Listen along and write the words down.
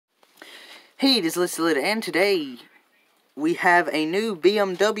Hey, it is Listed, and today we have a new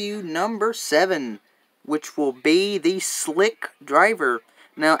BMW number 7, which will be the Slick Driver.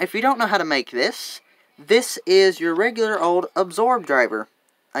 Now, if you don't know how to make this, this is your regular old Absorb driver.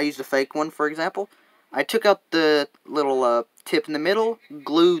 I used a fake one, for example. I took out the little tip in the middle,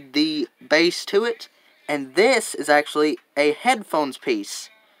 glued the base to it, and this is actually a headphones piece,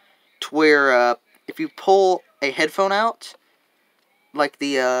 to where if you pull a headphone out, like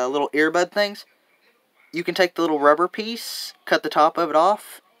the little earbud things, you can take the little rubber piece, cut the top of it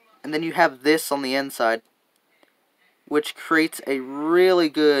off, and then you have this on the inside, which creates a really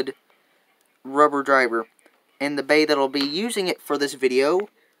good rubber driver. And the bay that'll be using it for this video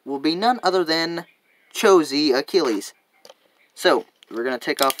will be none other than Chozy Achilles. So, we're going to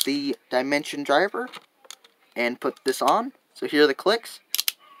take off the dimension driver and put this on. So here are the clicks.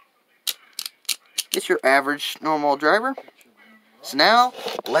 It's your average normal driver. So now,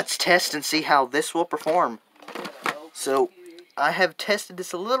 let's test and see how this will perform. So, I have tested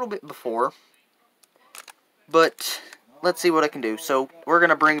this a little bit before, but let's see what I can do. So, we're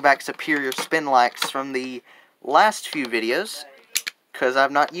going to bring back Superior Spin Lax from the last few videos, because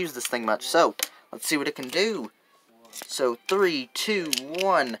I've not used this thing much. So, let's see what it can do. So, 3, 2,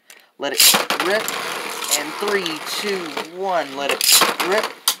 1, let it rip, and 3, 2, 1, let it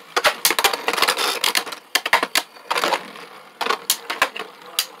rip.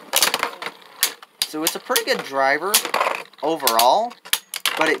 So it's a pretty good driver overall,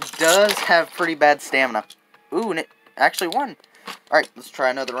 but it does have pretty bad stamina. Ooh, and it actually won. Alright, let's try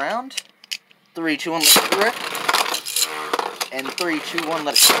another round. 3, 2, 1, let it rip. And 3, 2, 1,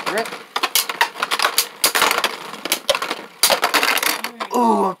 let it rip.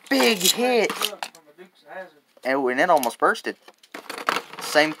 Ooh, a big hit. Oh, and it almost bursted.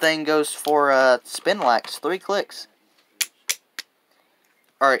 Same thing goes for Spinlax, 3 clicks.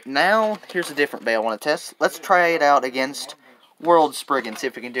 Alright, now, here's a different bay I want to test. Let's try it out against World Spriggan, see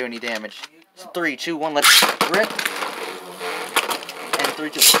if we can do any damage. So 3, 2, 1, let it rip. And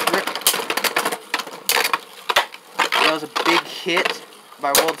 3, 2, 1, rip. That was a big hit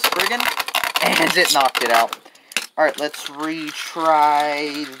by World Spriggan, and it knocked it out. Alright, let's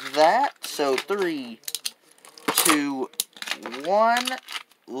retry that. So 3, 2, 1,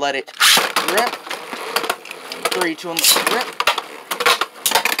 let it rip. 3, 2, 1, let it rip.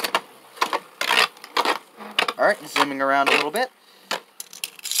 Alright, zooming around a little bit.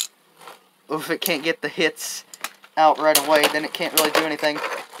 If it can't get the hits out right away, then it can't really do anything.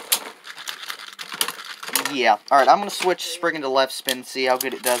 Yeah. Alright, I'm going to switch Spriggan to left spin, see how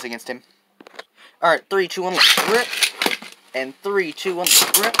good it does against him. Alright, 3, 2, 1, let's rip. And 3, 2, 1,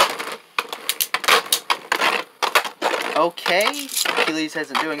 let's rip. Okay, Achilles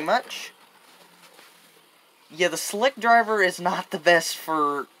isn't doing much. Yeah, the Slick Driver is not the best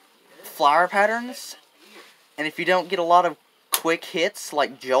for flower patterns. And if you don't get a lot of quick hits,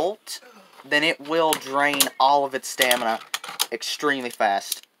 like Jolt, then it will drain all of its stamina extremely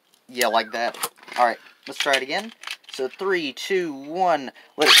fast. Yeah, like that. Alright, let's try it again. So 3, 2, 1,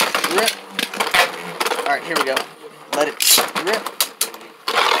 let it rip. Alright, here we go. Let it rip.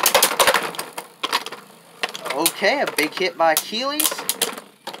 Okay, a big hit by Achilles.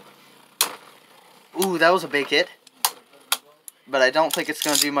 Ooh, that was a big hit. But I don't think it's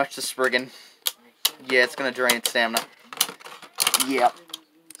going to do much to Spriggan. Yeah, it's going to drain its stamina. Yep.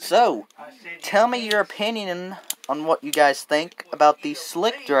 So, tell me your opinion on what you guys think about the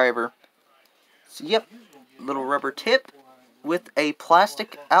Slick Driver. So, yep, little rubber tip with a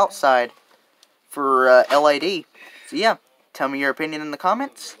plastic outside for LID. So, yeah, tell me your opinion in the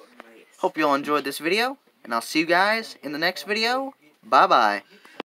comments. Hope you all enjoyed this video, and I'll see you guys in the next video. Bye-bye.